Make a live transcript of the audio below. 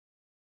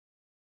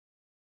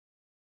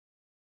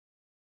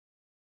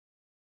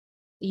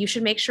You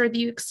should make sure that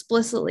you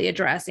explicitly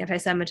address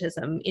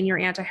anti-Semitism in your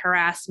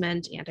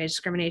anti-harassment,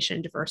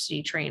 anti-discrimination,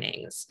 diversity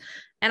trainings.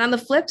 And on the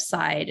flip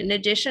side, in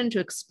addition to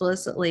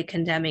explicitly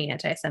condemning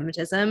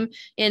anti-Semitism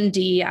in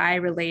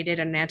DEI-related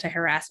and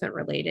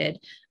anti-harassment-related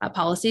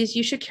policies,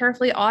 you should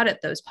carefully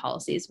audit those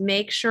policies.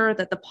 Make sure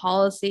that the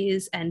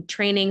policies and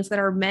trainings that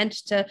are meant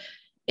to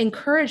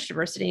encourage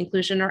diversity and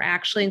inclusion are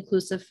actually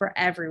inclusive for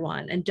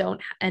everyone and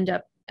don't end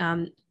up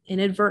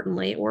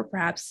inadvertently or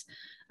perhaps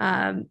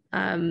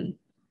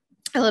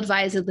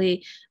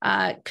ill-advisedly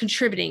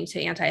contributing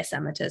to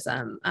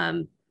anti-Semitism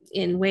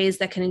in ways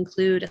that can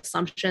include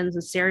assumptions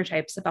and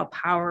stereotypes about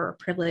power or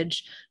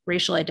privilege,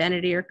 racial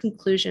identity, or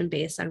conclusion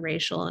based on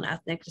racial and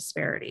ethnic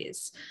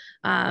disparities.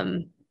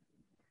 You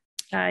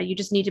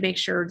just need to make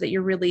sure that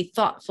you're really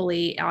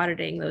thoughtfully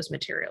auditing those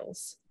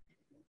materials.